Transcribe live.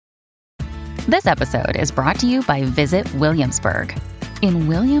This episode is brought to you by Visit Williamsburg. In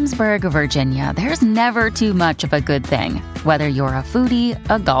Williamsburg, Virginia, there's never too much of a good thing. Whether you're a foodie,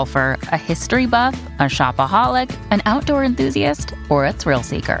 a golfer, a history buff, a shopaholic, an outdoor enthusiast, or a thrill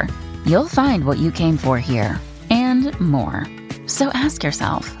seeker, you'll find what you came for here and more. So ask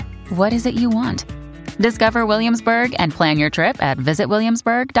yourself, what is it you want? Discover Williamsburg and plan your trip at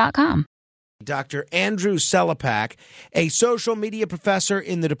visitwilliamsburg.com. Dr. Andrew Selepak, a social media professor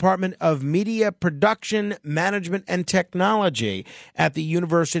in the Department of Media Production, Management, and Technology at the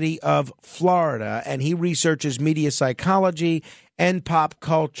University of Florida, and he researches media psychology and pop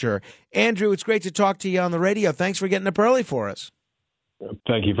culture. Andrew, it's great to talk to you on the radio. Thanks for getting up early for us.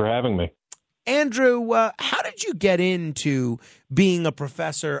 Thank you for having me. Andrew, how did you get into being a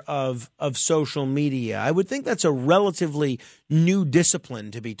professor of social media? I would think that's a relatively new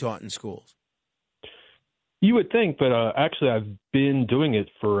discipline to be taught in schools. You would think, but actually I've been doing it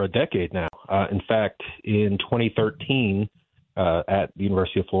for a decade now. In fact, in 2013 at the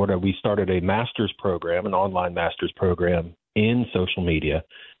University of Florida, we started a master's program, an online master's program in social media,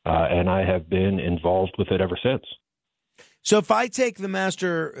 and I have been involved with it ever since. So if I take the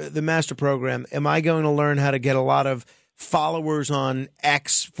master program, am I going to learn how to get a lot of followers on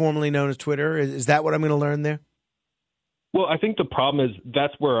X, formerly known as Twitter? Is that what I'm going to learn there? Well, I think the problem is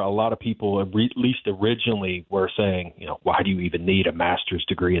that's where a lot of people, at least originally, were saying, why do you even need a master's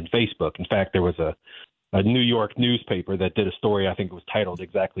degree in Facebook? In fact, there was a New York newspaper that did a story, I think it was titled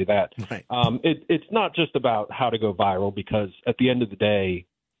exactly that. Right. It's not just about how to go viral, because at the end of the day,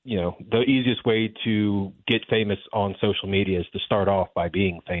 the easiest way to get famous on social media is to start off by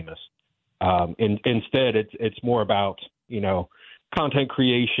being famous. Instead, it's more about, content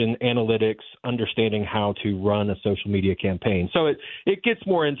creation, analytics, understanding how to run a social media campaign. So it gets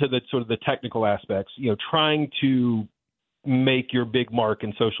more into the sort of the technical aspects, trying to make your big mark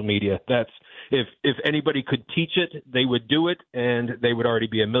in social media. That's if anybody could teach it, they would do it, and they would already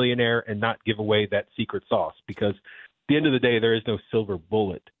be a millionaire and not give away that secret sauce, because at the end of the day, there is no silver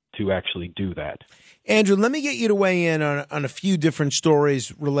bullet to actually do that. Andrew, let me get you to weigh in on a few different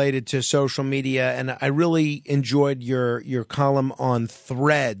stories related to social media, and I really enjoyed your column on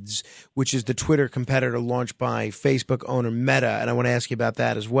Threads, which is the Twitter competitor launched by Facebook owner Meta, and I want to ask you about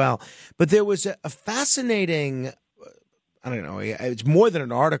that as well. But there was a fascinating, I don't know, it's more than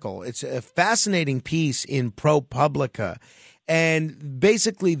an article. It's a fascinating piece in ProPublica, and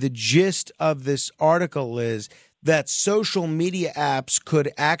basically the gist of this article is that social media apps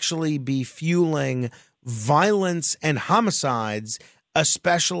could actually be fueling violence and homicides,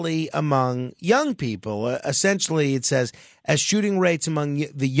 especially among young people. Essentially, it says, as shooting rates among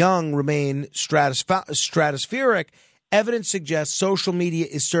the young remain stratospheric, evidence suggests social media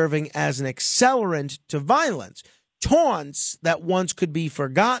is serving as an accelerant to violence. Taunts that once could be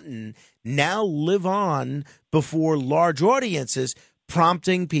forgotten now live on before large audiences,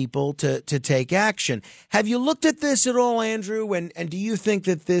 prompting people to take action. Have you looked at this at all, Andrew? And do you think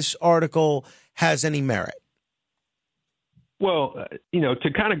that this article has any merit? Well,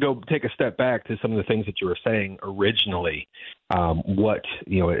 to kind of go take a step back to some of the things that you were saying originally, what,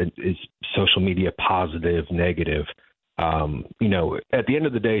 is social media positive, negative? At the end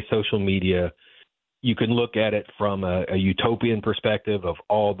of the day, social media, you can look at it from a utopian perspective of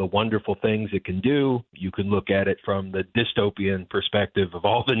all the wonderful things it can do. You can look at it from the dystopian perspective of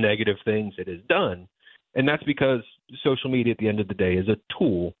all the negative things it has done. And that's because social media at the end of the day is a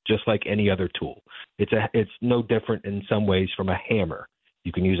tool, just like any other tool. It's no different in some ways from a hammer.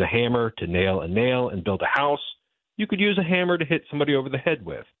 You can use a hammer to nail a nail and build a house. You could use a hammer to hit somebody over the head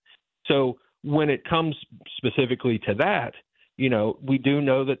with. So when it comes specifically to that, we do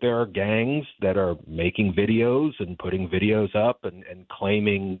know that there are gangs that are making videos and putting videos up and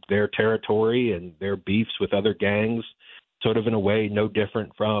claiming their territory and their beefs with other gangs, sort of in a way no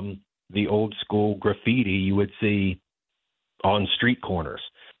different from the old school graffiti you would see on street corners.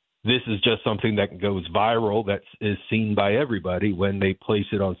 This is just something that goes viral, that is seen by everybody when they place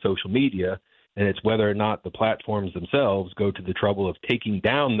it on social media, and it's whether or not the platforms themselves go to the trouble of taking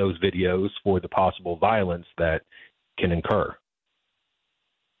down those videos for the possible violence that can incur.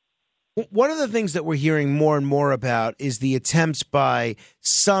 One of the things that we're hearing more and more about is the attempts by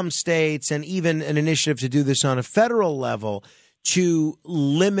some states and even an initiative to do this on a federal level to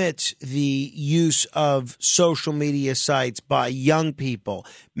limit the use of social media sites by young people,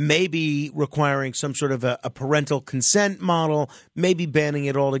 maybe requiring some sort of a parental consent model, maybe banning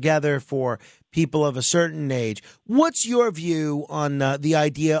it altogether for people of a certain age. What's your view on the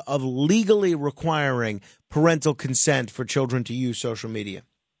idea of legally requiring parental consent for children to use social media?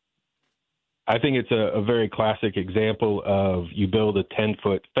 I think it's a very classic example of you build a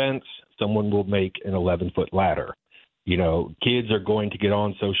 10-foot fence, someone will make an 11-foot ladder. You know, kids are going to get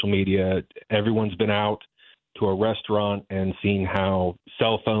on social media. Everyone's been out to a restaurant and seen how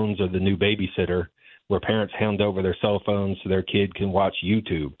cell phones are the new babysitter, where parents hand over their cell phones so their kid can watch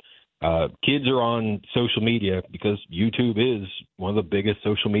YouTube. Kids are on social media because YouTube is one of the biggest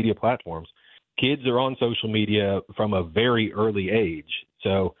social media platforms. Kids are on social media from a very early age.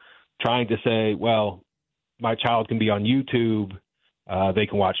 So trying to say, well, my child can be on YouTube, they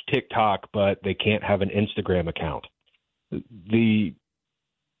can watch TikTok, but they can't have an Instagram account. The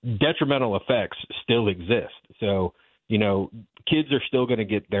detrimental effects still exist. So, you know, kids are still going to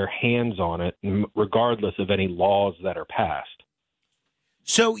get their hands on it regardless of any laws that are passed.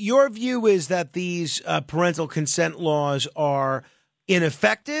 So your view is that these parental consent laws are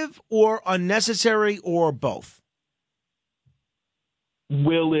ineffective or unnecessary or both?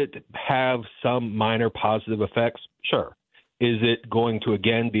 Will it have some minor positive effects? Sure. Is it going to,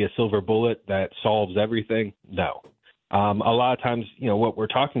 again, be a silver bullet that solves everything? No. A lot of times, you know, what we're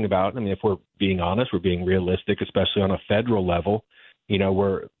talking about, I mean, if we're being honest, we're being realistic, especially on a federal level. You know,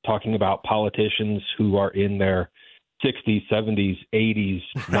 we're talking about politicians who are in their 60s, 70s, 80s,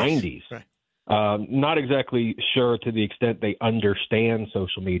 90s. Right. Not exactly sure to the extent they understand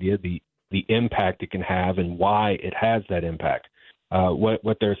social media, the impact it can have and why it has that impact.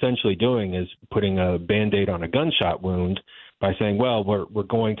 What they're essentially doing is putting a Band-Aid on a gunshot wound by saying, well, we're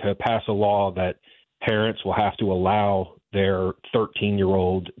going to pass a law that parents will have to allow their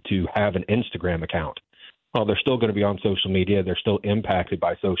 13-year-old to have an Instagram account. Well, they're still going to be on social media. They're still impacted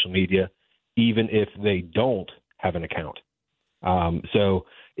by social media, even if they don't have an account. So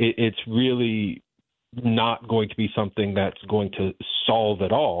it's really not going to be something that's going to solve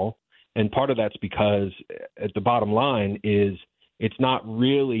it all. And part of that's because at the bottom line is it's not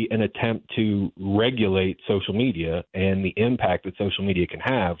really an attempt to regulate social media and the impact that social media can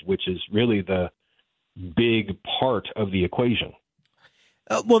have, which is really the big part of the equation.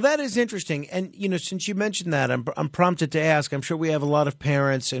 Well, that is interesting. And, you know, since you mentioned that, I'm prompted to ask, I'm sure we have a lot of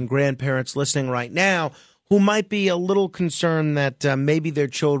parents and grandparents listening right now who might be a little concerned that maybe their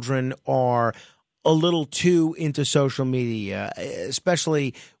children are a little too into social media,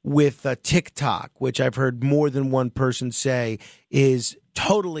 especially with TikTok, which I've heard more than one person say is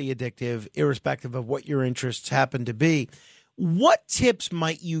totally addictive, irrespective of what your interests happen to be. What tips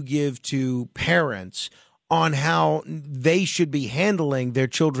might you give to parents on how they should be handling their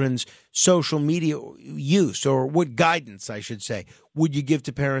children's social media use, or what guidance, I should say, would you give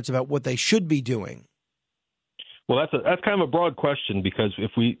to parents about what they should be doing? Well, that's kind of a broad question because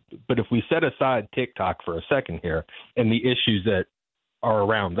if we set aside TikTok for a second here and the issues that are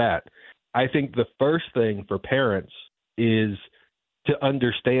around that, I think the first thing for parents is to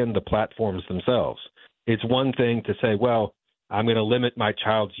understand the platforms themselves. It's one thing to say, well, I'm going to limit my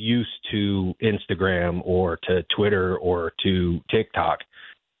child's use to Instagram or to Twitter or to TikTok,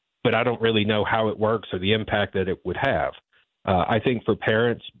 but I don't really know how it works or the impact that it would have. I think for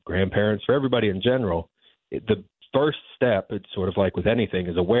parents, grandparents, for everybody in general, the first step, it's sort of like with anything,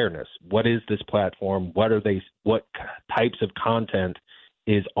 is awareness. What is this platform? What types of content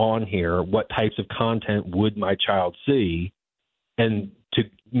is on here? What types of content would my child see? And to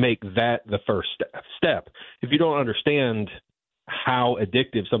make that the first step. If you don't understand how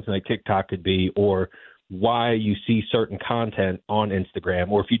addictive something like TikTok could be, or why you see certain content on Instagram,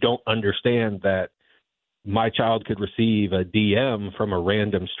 or if you don't understand that my child could receive a DM from a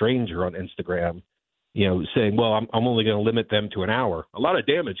random stranger on Instagram, you know, saying, well, I'm only going to limit them to an hour. A lot of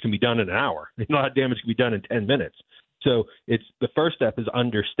damage can be done in an hour. A lot of damage can be done in 10 minutes. So it's the first step is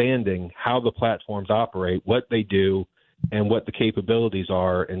understanding how the platforms operate, what they do, and what the capabilities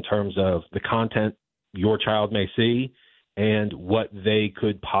are in terms of the content your child may see and what they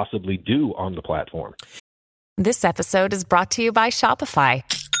could possibly do on the platform. This episode is brought to you by Shopify.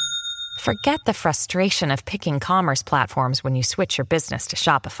 Forget the frustration of picking commerce platforms when you switch your business to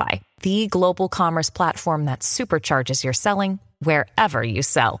Shopify, the global commerce platform that supercharges your selling wherever you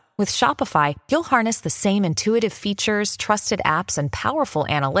sell. With Shopify, you'll harness the same intuitive features, trusted apps, and powerful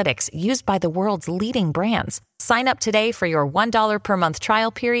analytics used by the world's leading brands. Sign up today for your $1 per month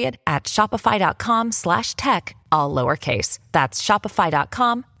trial period at shopify.com/tech, all lowercase. That's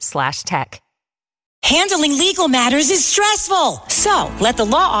shopify.com/tech. Handling legal matters is stressful. So, let the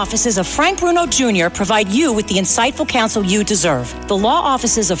law offices of Frank Bruno Jr. provide you with the insightful counsel you deserve. The law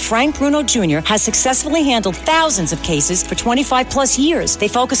offices of Frank Bruno Jr. has successfully handled thousands of cases for 25 plus years. They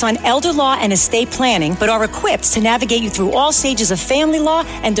focus on elder law and estate planning, but are equipped to navigate you through all stages of family law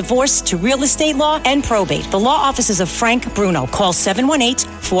and divorce to real estate law and probate. The law offices of Frank Bruno. Call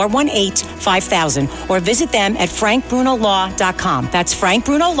 718-418-5000 or visit them at frankbrunolaw.com. That's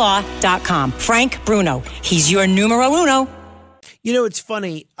frankbrunolaw.com. Frank Bruno. He's your numero uno. You know, it's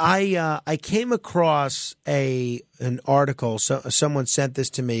funny. I came across an article. So someone sent this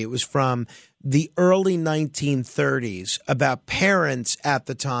to me. It was from the early 1930s about parents at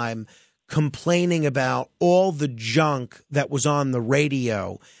the time complaining about all the junk that was on the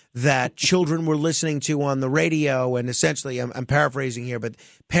radio that children were listening to on the radio. And essentially, I'm paraphrasing here, but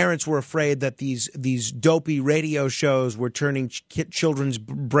parents were afraid that these dopey radio shows were turning children's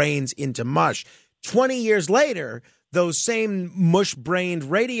brains into mush. 20 years later, those same mush-brained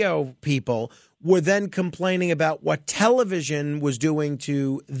radio people were then complaining about what television was doing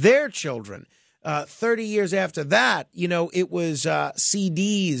to their children. 30 years after that, you know, it was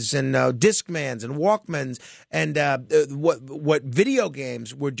CDs and Discmans and Walkmans and what video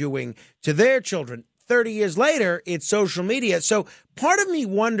games were doing to their children. 30 years later, it's social media. So part of me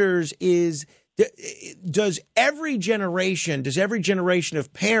wonders does every generation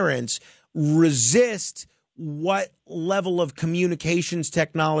of parents resist what level of communications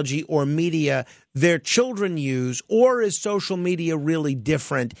technology or media their children use, or is social media really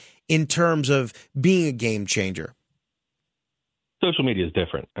different in terms of being a game changer? Social media is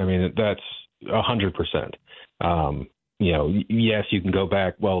different. I mean, that's 100%. You know, yes, you can go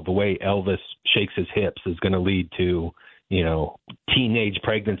back. Well, the way Elvis shakes his hips is going to lead to, you know, teenage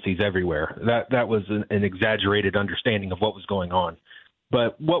pregnancies everywhere. That was an exaggerated understanding of what was going on.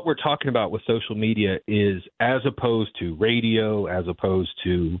 But what we're talking about with social media is, as opposed to radio, as opposed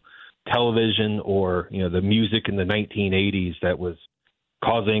to television, or, you know, the music in the 1980s that was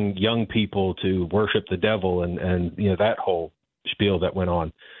causing young people to worship the devil and you know, that whole spiel that went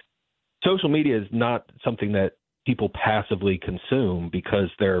on. Social media is not something that people passively consume because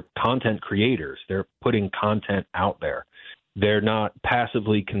they're content creators. They're putting content out there. They're not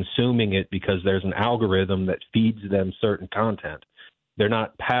passively consuming it because there's an algorithm that feeds them certain content. They're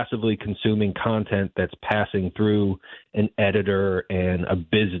not passively consuming content that's passing through an editor and a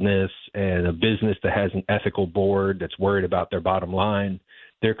business that has an ethical board that's worried about their bottom line.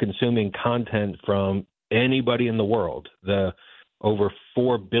 They're consuming content from anybody in the world, the over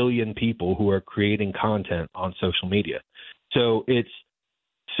 4 billion people who are creating content on social media. So it's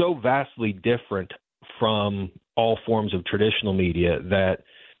so vastly different from all forms of traditional media that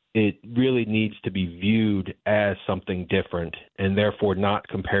it really needs to be viewed as something different and therefore not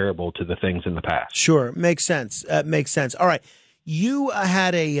comparable to the things in the past. Sure. Makes sense. Makes sense. All right. You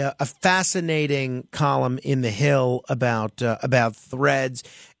had a fascinating column in The Hill about Threads.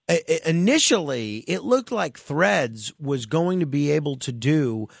 Initially, it looked like Threads was going to be able to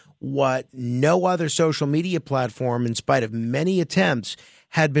do what no other social media platform, in spite of many attempts,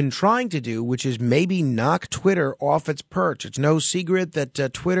 had been trying to do, which is maybe knock Twitter off its perch. It's no secret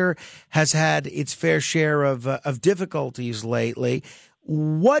that Twitter has had its fair share of difficulties lately.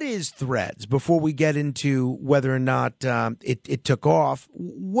 What is Threads, before we get into whether or not it took off?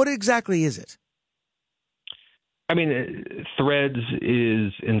 What exactly is it? I mean, Threads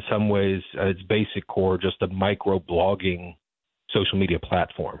is in some ways, its basic core, just a micro-blogging social media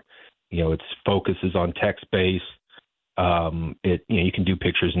platform. You know, its focus is on text-based. You can do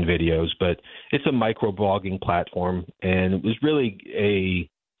pictures and videos, but it's a micro-blogging platform, and it was really a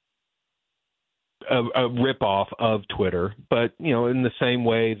rip-off of Twitter, but, you know, in the same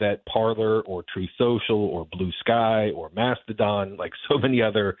way that Parler or Truth Social or Blue Sky or Mastodon, like so many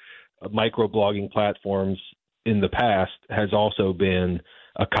other micro-blogging platforms in the past, has also been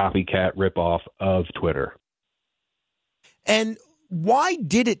a copycat rip-off of Twitter. And why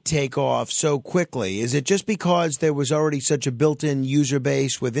did it take off so quickly? Is it just because there was already such a built-in user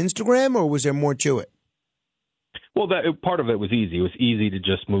base with Instagram, or was there more to it? Well, part of it was easy. It was easy to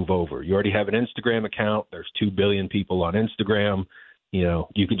just move over. You already have an Instagram account. There's 2 billion people on Instagram. You know,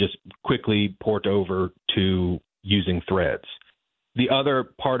 you could just quickly port over to using Threads. The other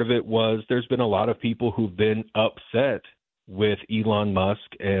part of it was there's been a lot of people who've been upset with Elon Musk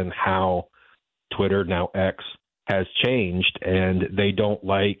and how Twitter, now X, has changed, and they don't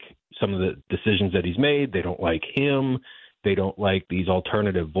like some of the decisions that he's made. They don't like him. They don't like these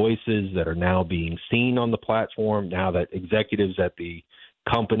alternative voices that are now being seen on the platform, now that executives at the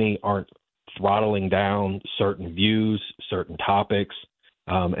company aren't throttling down certain views, certain topics.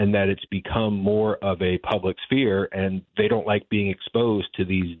 and that it's become more of a public sphere, and they don't like being exposed to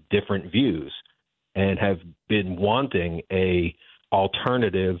these different views and have been wanting a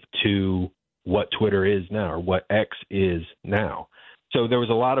alternative to what Twitter is now or what X is now. So there was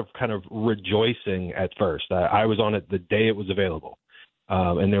a lot of kind of rejoicing at first. I was on it the day it was available.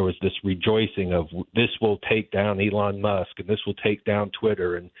 And there was this rejoicing of this will take down Elon Musk and this will take down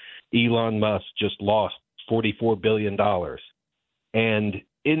Twitter. And Elon Musk just lost $44 billion. And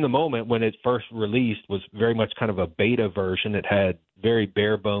in the moment when it first released was very much kind of a beta version. It had very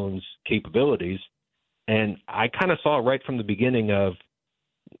bare bones capabilities. And I kind of saw right from the beginning of,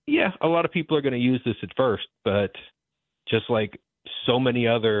 yeah, a lot of people are going to use this at first, but just like so many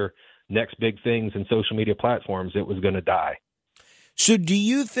other next big things in social media platforms, it was going to die. So do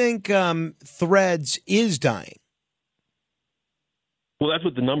you think Threads is dying? Well, that's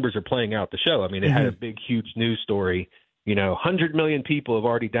what the numbers are playing out to show. I mean, it had a big, huge news story. 100 million people have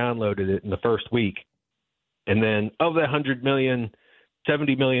already downloaded it in the first week. And then of that 100 million,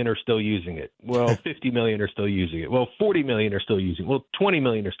 70 million are still using it. Well, 50 million are still using it. Well, 40 million are still using it. Well, 20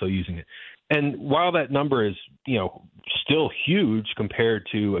 million are still using it. And while that number is, still huge compared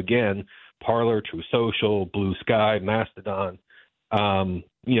to, again, Parler, True Social, Blue Sky, Mastodon,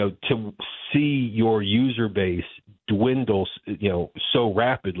 to see your user base dwindle, so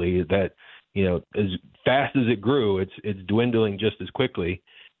rapidly that, as fast as it grew, it's dwindling just as quickly.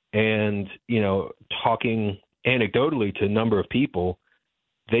 And, talking anecdotally to a number of people,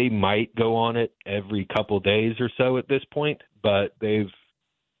 they might go on it every couple days or so at this point, but they've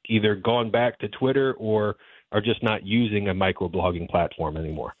either gone back to Twitter or are just not using a microblogging platform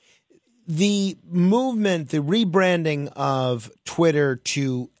anymore. The movement, the rebranding of Twitter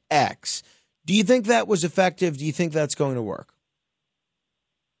to X, do you think that was effective? Do you think that's going to work?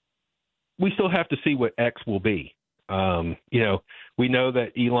 We still have to see what X will be. We know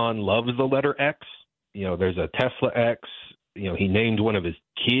that Elon loves the letter X. There's a Tesla X. He named one of his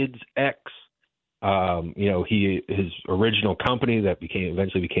kids X. His original company that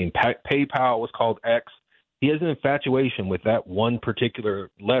eventually became PayPal was called X. He has an infatuation with that one particular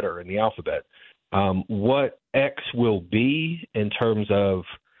letter in the alphabet. What X will be in terms of,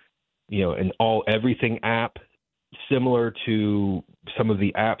 an all-everything app, similar to some of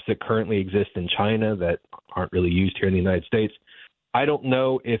the apps that currently exist in China that aren't really used here in the United States, I don't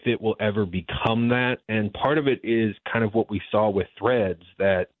know if it will ever become that. And part of it is kind of what we saw with Threads,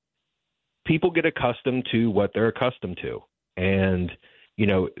 that people get accustomed to what they're accustomed to. And,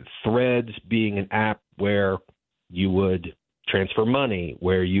 Threads being an app where you would transfer money,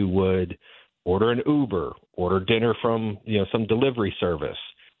 where you would order an Uber, order dinner from, some delivery service,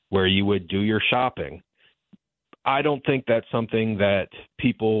 where you would do your shopping. I don't think that's something that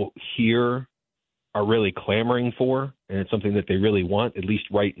people here are really clamoring for, and it's something that they really want, at least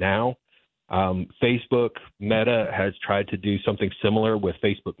right now. Facebook, Meta has tried to do something similar with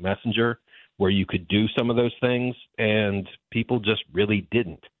Facebook Messenger, where you could do some of those things, and people just really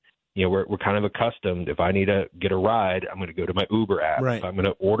didn't. We're kind of accustomed. If I need to get a ride, I'm going to go to my Uber app. Right. If I'm going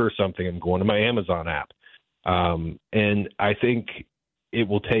to order something, I'm going to my Amazon app. And I think it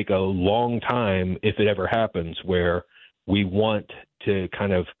will take a long time, if it ever happens, where we want to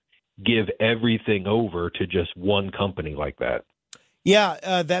kind of give everything over to just one company like that.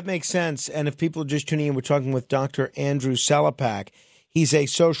 Yeah, that makes sense. And if people are just tuning in, we're talking with Dr. Andrew Selepak. He's a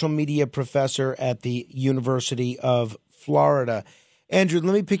social media professor at the University of Florida. Andrew,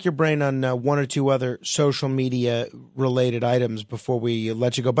 let me pick your brain on one or two other social media related items before we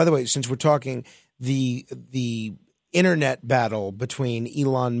let you go. By the way, since we're talking the internet battle between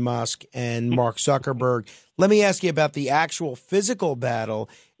Elon Musk and Mark Zuckerberg, let me ask you about the actual physical battle.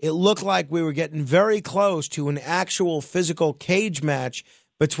 It looked like we were getting very close to an actual physical cage match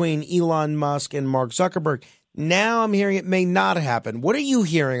between Elon Musk and Mark Zuckerberg. Now I'm hearing it may not happen. What are you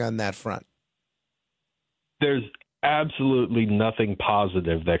hearing on that front? There's absolutely nothing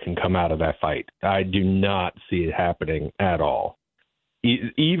positive that can come out of that fight. I do not see it happening at all.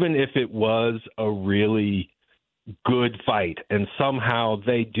 Even if it was a really good fight and somehow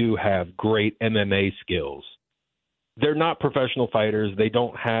they do have great MMA skills, they're not professional fighters. They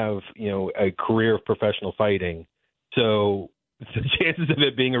don't have, a career of professional fighting. So the chances of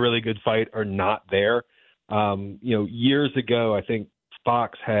it being a really good fight are not there. Years ago, I think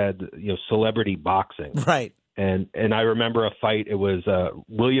Fox had, celebrity boxing. Right. And I remember a fight. It was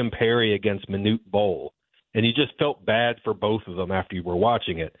William Perry against Manute Bol. And you just felt bad for both of them after you were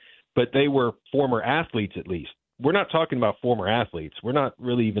watching it. But they were former athletes, at least. We're not talking about former athletes. We're not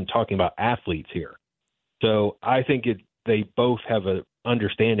really even talking about athletes here. So I think they both have an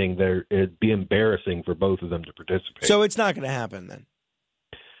understanding that it'd be embarrassing for both of them to participate. So it's not going to happen then?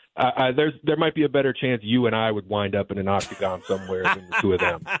 there might be a better chance you and I would wind up in an octagon somewhere than the two of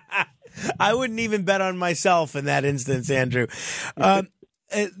them. I wouldn't even bet on myself in that instance, Andrew. Let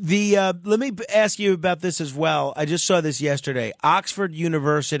me ask you about this as well. I just saw this yesterday. Oxford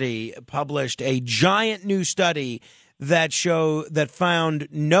University published a giant new study that found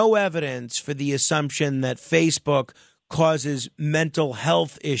no evidence for the assumption that Facebook causes mental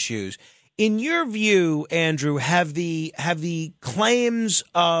health issues. In your view, Andrew, have the claims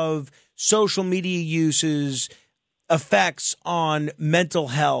of social media uses effects on mental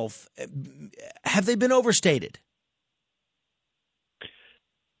health, have they been overstated?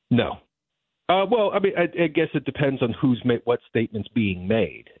 No. Well, I mean, I guess it depends on what statement's being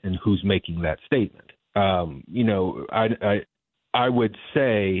made and who's making that statement. I would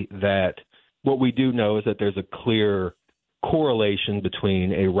say that what we do know is that there's a clear correlation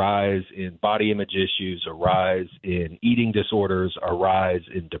between a rise in body image issues, a rise in eating disorders, a rise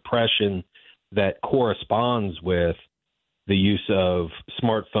in depression that corresponds with the use of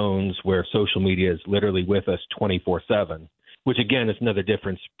smartphones where social media is literally with us 24/7, which again is another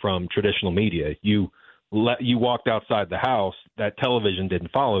difference from traditional media. You walked outside the house, that television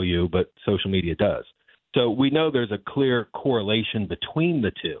didn't follow you, but social media does. So we know there's a clear correlation between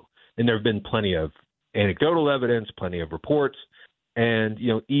the two. And there have been plenty of anecdotal evidence, plenty of reports. And,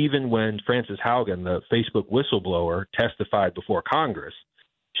 even when Frances Haugen, the Facebook whistleblower, testified before Congress,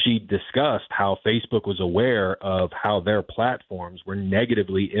 she discussed how Facebook was aware of how their platforms were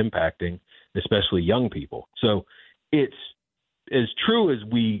negatively impacting, especially young people. So it's as true as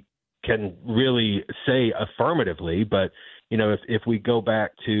we can really say affirmatively, but if we go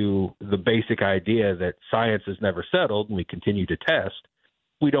back to the basic idea that science is never settled and we continue to test,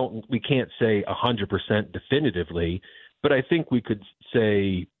 we can't say 100% definitively, but I think we could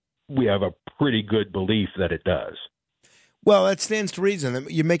say we have a pretty good belief that it does. Well, that stands to reason.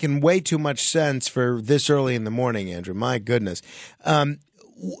 You're making way too much sense for this early in the morning, Andrew. My goodness. I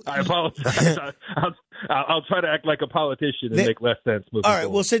apologize. I'll try to act like a politician and make less sense moving All right.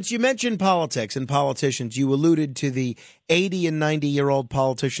 forward. Well, since you mentioned politics and politicians, you alluded to the 80 and 90-year-old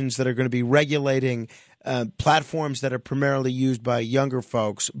politicians that are going to be regulating platforms that are primarily used by younger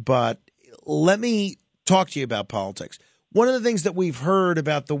folks. But let me talk to you about politics. One of the things that we've heard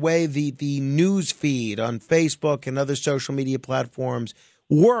about the way the news feed on Facebook and other social media platforms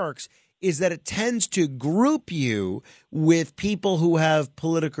works is that it tends to group you with people who have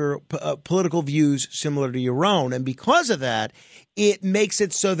political views similar to your own. And because of that, it makes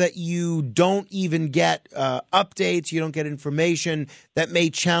it so that you don't even get updates, you don't get information that may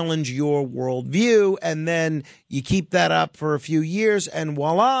challenge your worldview. And then you keep that up for a few years, and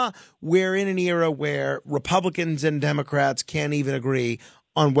voila, we're in an era where Republicans and Democrats can't even agree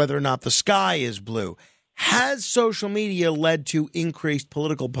on whether or not the sky is blue. Has social media led to increased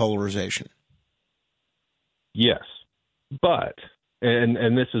political polarization? Yes, but,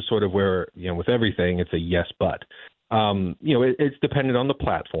 and this is sort of where, with everything, it's a yes, but. It's dependent on the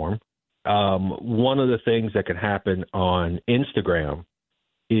platform. One of the things that can happen on Instagram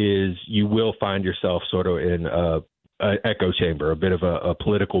is you will find yourself sort of in an echo chamber, a bit of a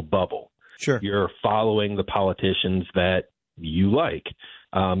political bubble. Sure. You're following the politicians that you like.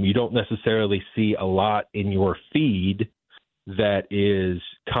 You don't necessarily see a lot in your feed that is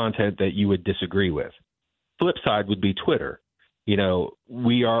content that you would disagree with. Flip side would be Twitter.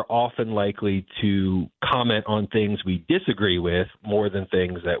 We are often likely to comment on things we disagree with more than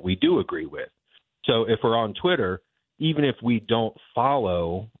things that we do agree with. So if we're on Twitter, even if we don't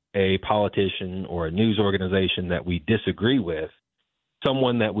follow a politician or a news organization that we disagree with,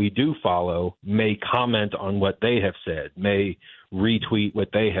 someone that we do follow may comment on what they have said, may retweet what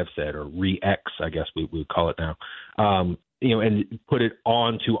they have said, or re-X, I guess we would call it now, and put it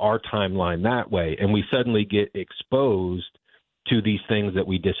onto our timeline that way. And we suddenly get exposed to these things that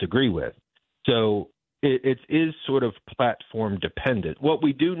we disagree with. So it is sort of platform dependent. What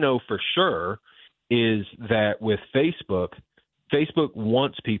we do know for sure is that with Facebook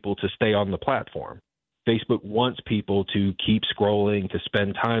wants people to stay on the platform. Facebook wants people to keep scrolling, to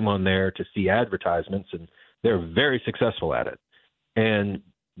spend time on there, to see advertisements, and they're very successful at it. And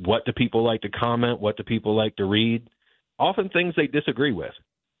what do people like to comment? What do people like to read? Often things they disagree with.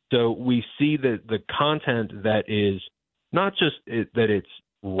 So we see that the content that is not just that it's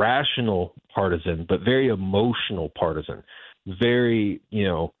rational partisan, but very emotional partisan. Very,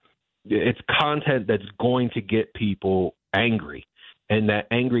 it's content that's going to get people angry. And that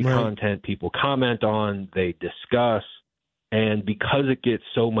angry content people comment on, they discuss, and because it gets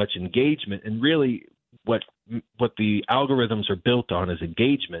so much engagement, and really what the algorithms are built on is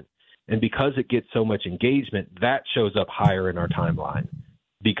engagement, and because it gets so much engagement, that shows up higher in our timeline.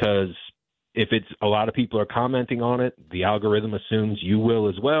 because if it's a lot of people are commenting on it, the algorithm assumes you will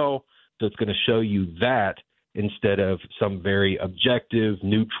as well. So it's going to show you that instead of some very objective,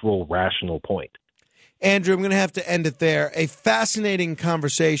 neutral, rational point. Andrew, I'm going to have to end it there. A fascinating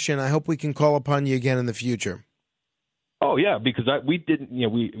conversation. I hope we can call upon you again in the future. Oh, yeah, because we didn't,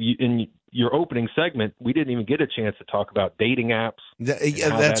 in your opening segment, we didn't even get a chance to talk about dating apps.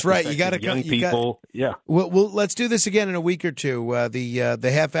 That's right. You got to young people. Yeah. Well, let's do this again in a week or two.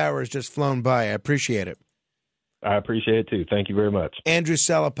 The half hour has just flown by. I appreciate it. I appreciate it, too. Thank you very much. Andrew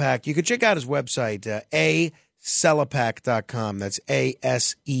Selepak. You can check out his website, aselepak.com. That's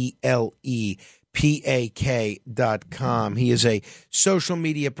ASELEPAK.com. He is a social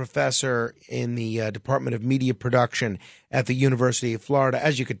media professor in the Department of Media Production at the University of Florida.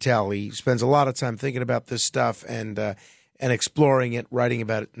 As you could tell, he spends a lot of time thinking about this stuff and exploring it, writing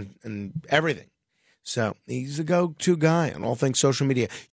about it, and everything. So he's a go-to guy on all things social media.